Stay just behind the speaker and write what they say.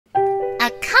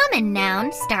common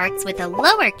noun starts with a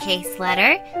lowercase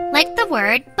letter, like the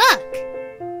word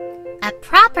book. A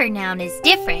proper noun is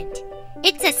different.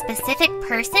 It's a specific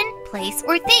person, place,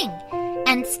 or thing,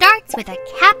 and starts with a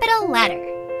capital letter.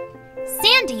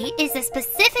 Sandy is a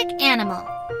specific animal.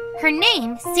 Her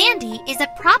name, Sandy, is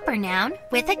a proper noun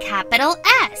with a capital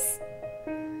S.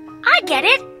 I get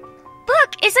it!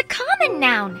 Book is a common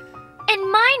noun,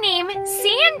 and my name,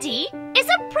 Sandy, is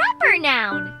a proper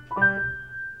noun.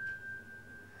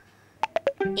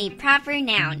 A proper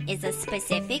noun is a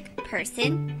specific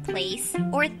person, place,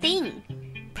 or thing.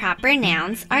 Proper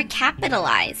nouns are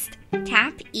capitalized.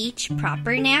 Tap each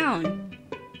proper noun.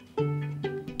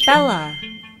 Bella,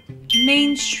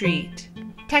 Main Street,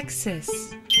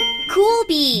 Texas. Cool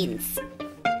beans.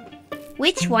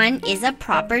 Which one is a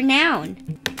proper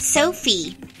noun?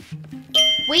 Sophie.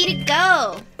 Way to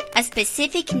go! A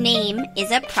specific name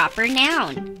is a proper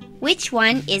noun. Which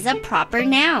one is a proper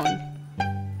noun?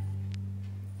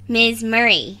 Ms.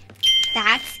 Murray.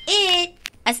 That's it!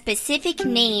 A specific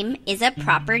name is a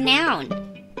proper noun.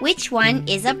 Which one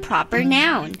is a proper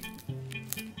noun?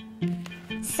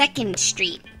 2nd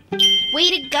Street. Way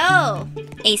to go!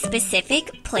 A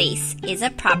specific place is a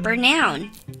proper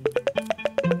noun.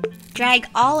 Drag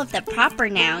all of the proper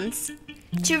nouns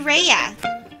to Rhea.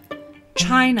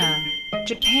 China,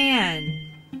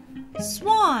 Japan,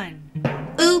 Swan.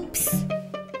 Oops!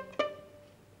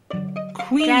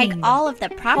 Queen, Drag all of the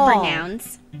proper Fall,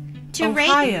 nouns to Rhea.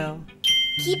 Ohio.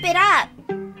 Keep it up!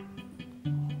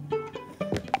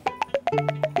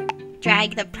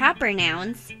 Drag the proper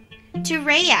nouns to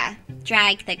Rhea.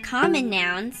 Drag the common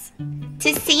nouns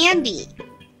to Sandy.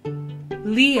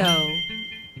 Leo,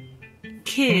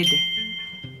 Kid,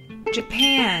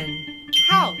 Japan,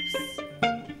 House,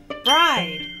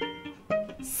 Bride,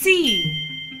 Sea,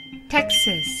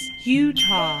 Texas,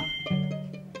 Utah,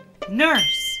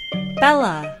 Nurse,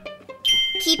 Bella.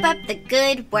 Keep up the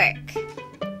good work.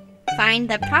 Find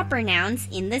the proper nouns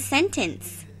in the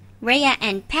sentence. Rhea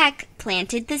and Peck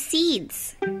planted the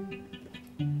seeds.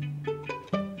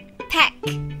 Peck,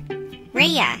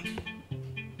 Rhea.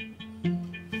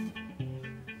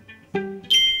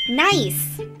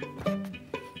 Nice!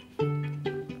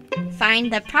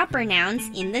 Find the proper nouns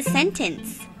in the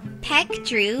sentence. Peck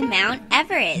drew Mount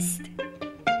Everest.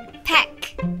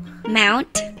 Peck,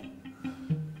 Mount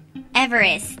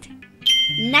Everest.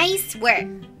 Nice work!